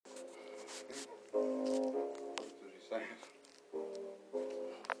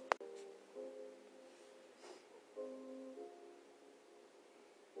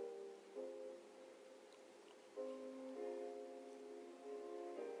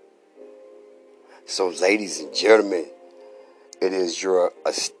So, ladies and gentlemen, it is your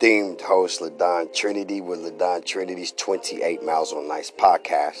esteemed host, LaDon Trinity, with LaDon Trinity's 28 Miles on Nice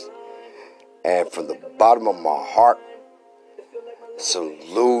podcast. And from the bottom of my heart,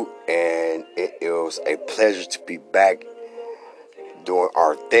 salute, and it was a pleasure to be back doing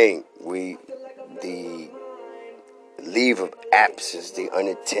our thing. The leave of absence, the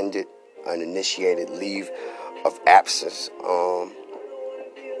uninitiated leave of absence.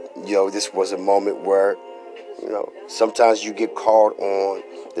 This was a moment where, sometimes you get called on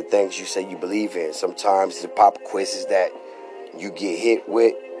the things you say you believe in. Sometimes the pop quizzes that you get hit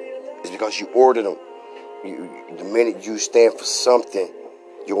with is because you ordered them. The minute you stand for something,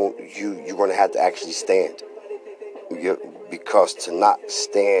 you're going to have to actually stand. Because to not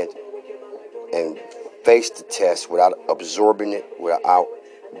stand and face the test without absorbing it, without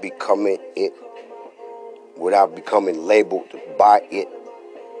becoming labeled by it,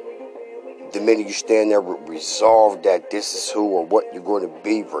 the minute you stand there with resolve that this is who or what you're going to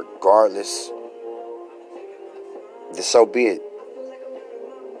be regardless, then so be it.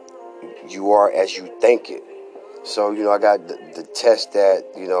 You are as you think it. So, I got the test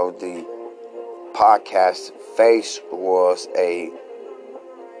that, the podcast faced was a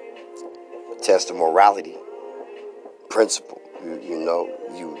test of morality, principle.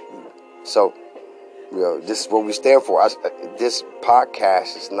 So, this is what we stand for. This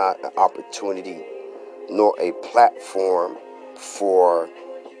podcast is not an opportunity nor a platform for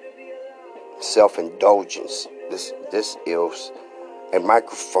self-indulgence. This is a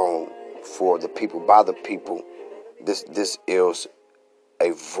microphone for the people, by the people. This is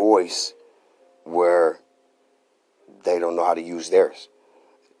a voice where they don't know how to use theirs.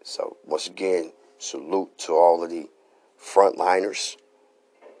 So once again, salute to all of the frontliners,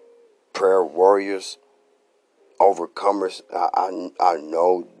 prayer warriors, overcomers. I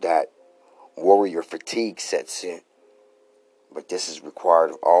know that warrior fatigue sets in, but this is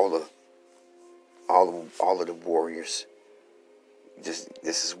required of all of the warriors. This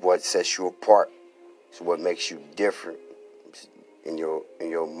is what sets you apart. It's what makes you different in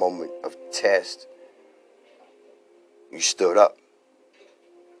your moment of test. You stood up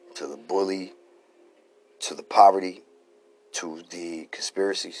to the bully, to the poverty, to the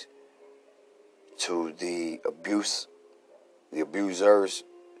conspiracies, to the abuse, the abusers,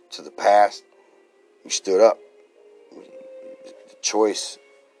 to the past. You stood up. The choice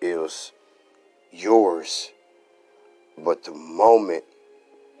is yours. But the moment,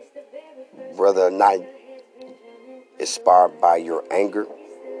 whether or not inspired by your anger,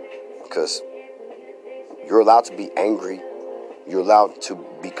 because you're allowed to be angry, you're allowed to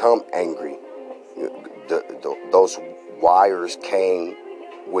become angry. Those wires came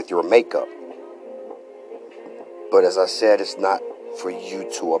with your makeup. But as I said, it's not for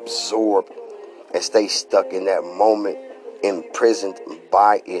you to absorb and stay stuck in that moment, imprisoned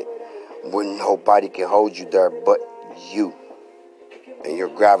by it, when nobody can hold you there but you and your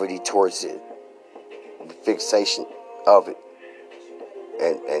gravity towards it, the fixation of it.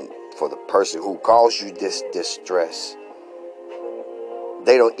 And for the person who caused you this distress,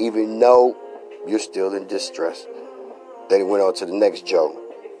 they don't even know you're still in distress. They went on to the next Joe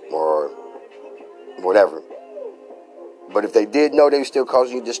or whatever. But if they did know they were still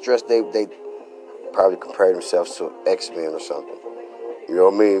causing you distress, they probably compared themselves to X-Men or something. You know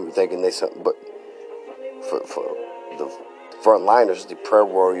what I mean? Thinking they something. But for the frontliners, the prayer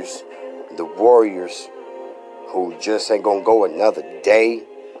warriors, the warriors who just ain't gonna go another day,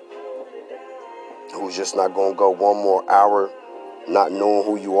 who's just not gonna go one more hour, not knowing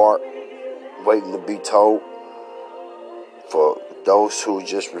who you are, waiting to be told. For those who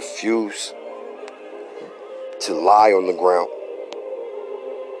just refuse to lie on the ground,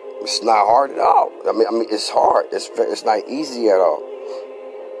 it's not hard at all. I mean, it's hard. It's not easy at all.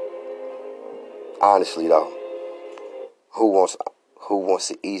 Honestly, though, who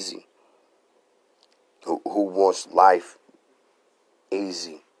wants it easy? Who wants life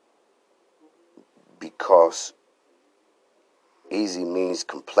easy? Because easy means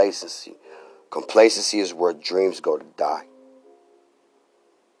complacency. Complacency is where dreams go to die.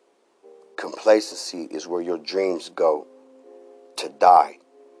 Complacency is where your dreams go to die.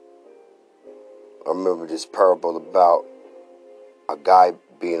 I remember this parable about a guy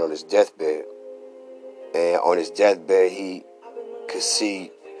being on his deathbed. And on his deathbed, he could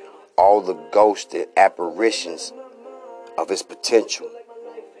see all the ghosts and apparitions of his potential.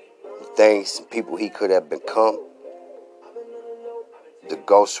 Things and people he could have become. The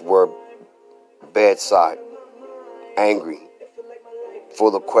ghosts were bedside, angry,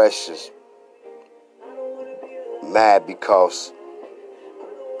 full of questions, mad because,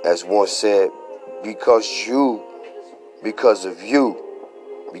 as one said, because of you,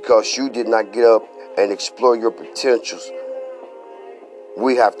 because you did not get up and explore your potentials,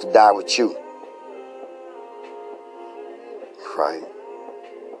 we have to die with you. Right?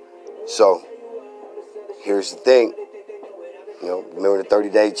 So, here's the thing. Remember the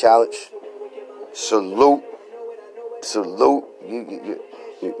 30-day challenge? Salute.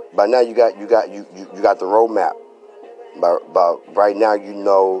 By now you got the roadmap. By right now you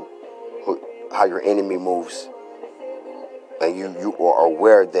know how your enemy moves, and you are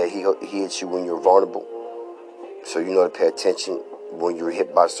aware that he hits you when you're vulnerable. So you know to pay attention when you're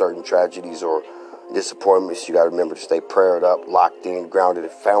hit by certain tragedies or disappointments. You got to remember to stay prayed up, locked in, grounded,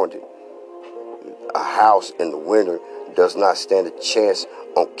 and founded. A house in the winter does not stand a chance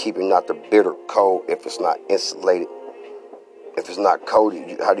on keeping out the bitter cold if it's not insulated. If it's not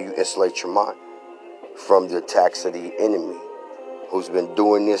coated, how do you insulate your mind from the attacks of the enemy, who's been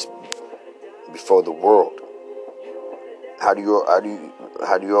doing this before the world? How do you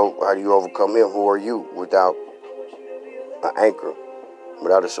overcome him? Who are you without an anchor,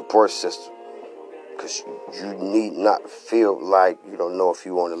 without a support system? Because you need not feel like you don't know if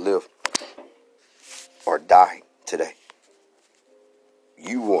you want to live or die today.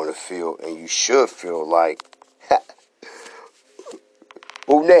 You want to feel, and you should feel like,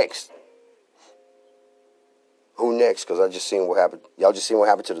 who next? Who next? Because I just seen what happened. Y'all just seen what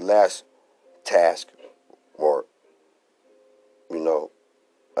happened to the last task or,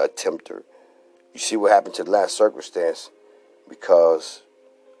 attempter. You see what happened to the last circumstance, because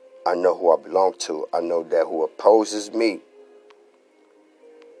I know who I belong to. I know that who opposes me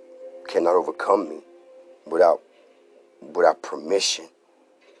cannot overcome me without permission.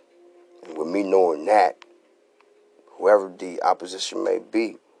 And with me knowing that, whoever the opposition may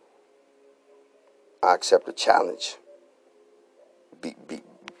be, I accept the challenge.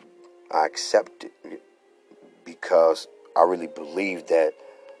 I accept it because I really believe that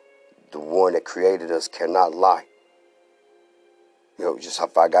the one that created us cannot lie. Just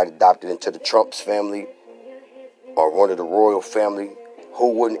if I got adopted into the Trump's family or one of the royal family,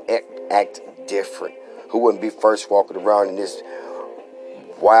 who wouldn't act different? Who wouldn't be first walking around in this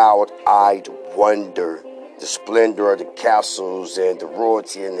wild-eyed wonder, the splendor of the castles and the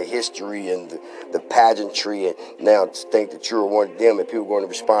royalty and the history and the pageantry, and now to think that you're one of them and people are going to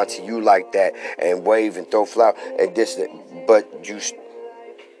respond to you like that and wave and throw flowers and this, but you...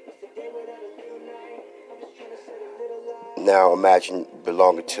 Now imagine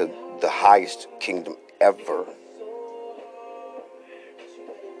belonging to the highest kingdom ever,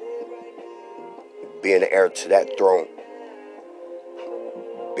 being the heir to that throne,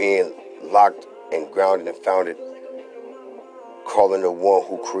 being locked and grounded and founded, calling the one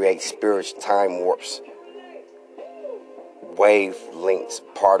who creates spirits, time warps, wavelengths,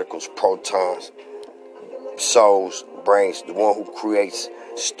 particles, protons, souls, brains, the one who creates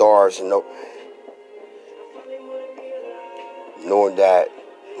stars, and knowing that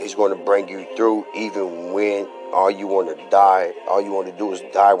he's going to bring you through even when all you want to die, all you want to do is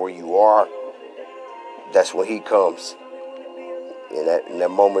die where you are. That's when he comes. In that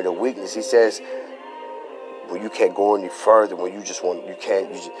moment of weakness, he says, when you can't go any further, when his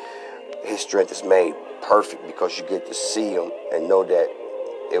strength is made perfect because you get to see him and know that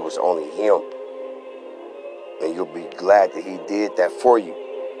it was only him. And you'll be glad that he did that for you,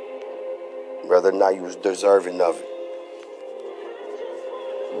 whether or not you was deserving of it.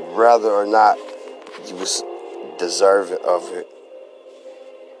 Whether or not you was deserving of it.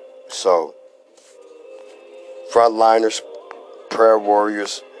 So, frontliners, prayer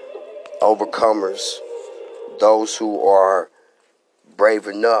warriors, overcomers, those who are brave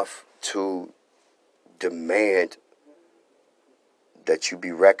enough to demand that you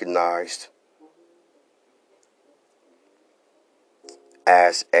be recognized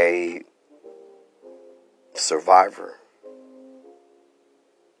as a survivor.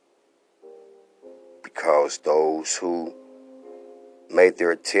 Because those who made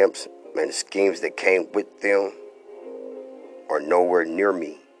their attempts and the schemes that came with them are nowhere near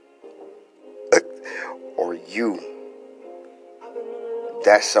me or you.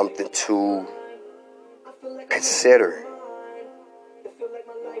 That's something to consider.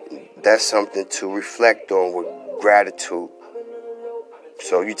 That's something to reflect on with gratitude.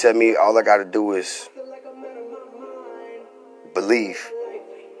 So you tell me all I got to do is believe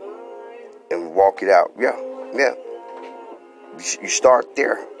and walk it out. Yeah. You start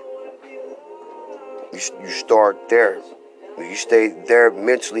there. You start there. When you stay there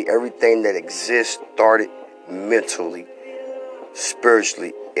mentally, everything that exists started mentally.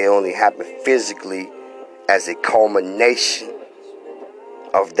 Spiritually, it only happened physically as a culmination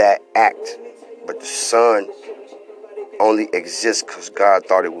of that act. But the sun only exists because God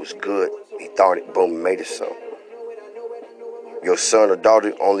thought it was good. He thought it, boom, made it so. Your son or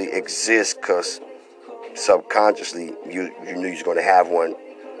daughter only exists because subconsciously you knew you was going to have one,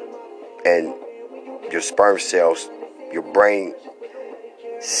 and your sperm cells, your brain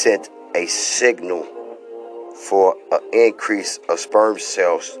sent a signal for an increase of sperm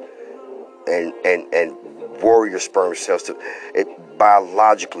cells and warrior sperm cells. To it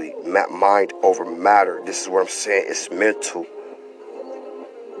biologically, mind over matter. This is what I'm saying. It's mental.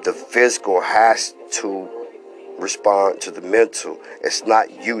 The physical has to respond to the mental. It's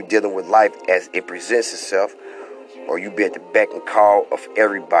not you dealing with life as it presents itself, or you be at the beck and call of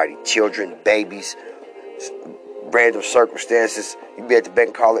everybody, children, babies, random circumstances. You be at the beck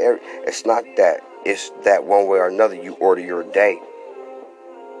and call of It's not that. It's that one way or another you order your day.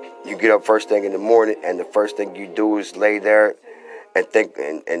 You get up first thing in the morning, and the first thing you do is lay there and think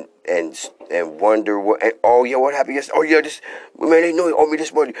and wonder what. And, oh yeah, what happened yesterday? Oh yeah, this man, they know he owed me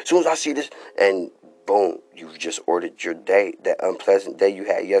this money. As soon as I see this, and boom, you've just ordered your day. That unpleasant day you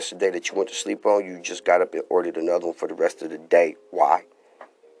had yesterday that you went to sleep on, you just got up and ordered another one for the rest of the day. Why?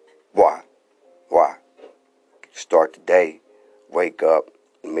 Why? Why? Start the day. Wake up.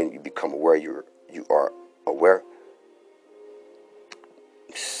 The minute you become aware, you are aware.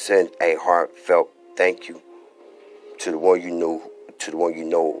 Send a heartfelt thank you to the one you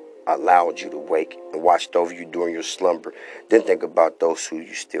know allowed you to wake and watched over you during your slumber. Then think about those who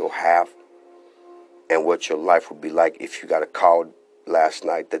you still have and what your life would be like if you got a call last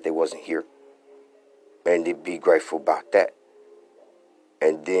night that they wasn't here. And then be grateful about that.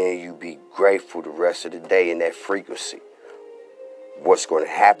 And then you be grateful the rest of the day in that frequency. What's going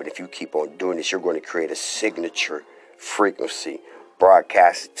to happen if you keep on doing this? You're going to create a signature frequency,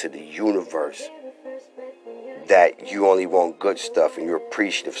 broadcast it to the universe, that you only want good stuff and you're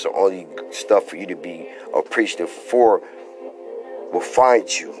appreciative. So only stuff for you to be appreciative for will find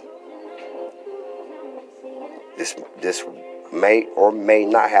you. This may or may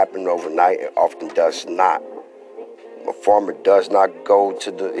not happen overnight. It often does not. A farmer does not go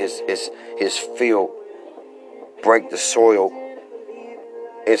to his field, break the soil,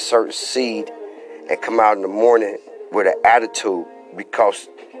 insert seed, and come out in the morning with an attitude because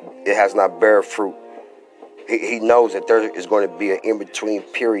it has not bear fruit. He knows that there is going to be an in-between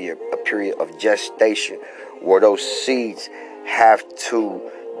period, a period of gestation, where those seeds have to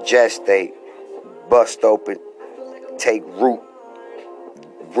gestate, bust open, take root,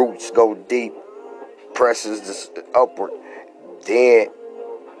 roots go deep, presses this upward. Then,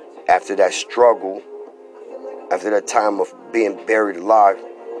 after that struggle, after that time of being buried alive,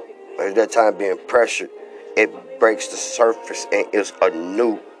 after that time being pressured, it breaks the surface and is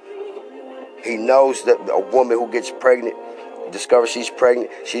anew. He knows that a woman who gets pregnant, discovers she's pregnant,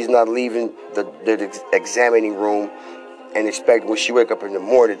 she's not leaving the examining room and expect when she wake up in the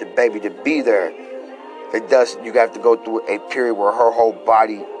morning the baby to be there. It does. You have to go through a period where her whole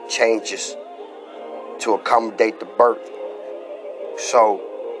body changes to accommodate the birth. So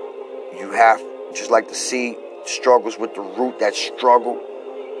you have, just like the seed struggles with the root, that struggle,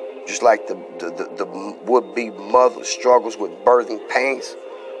 just like the would-be mother struggles with birthing pains.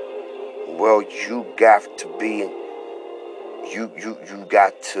 Well, you got to be, you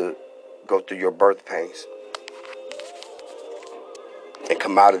got to go through your birth pains and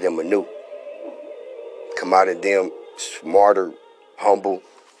come out of them anew. Come out of them smarter, humble,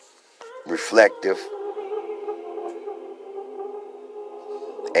 reflective,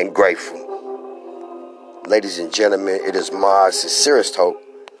 and grateful. Ladies and gentlemen, it is my sincerest hope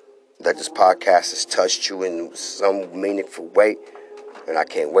that this podcast has touched you in some meaningful way. And I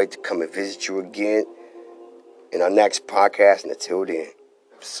can't wait to come and visit you again in our next podcast. And until then,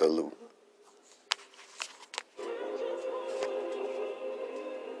 salute.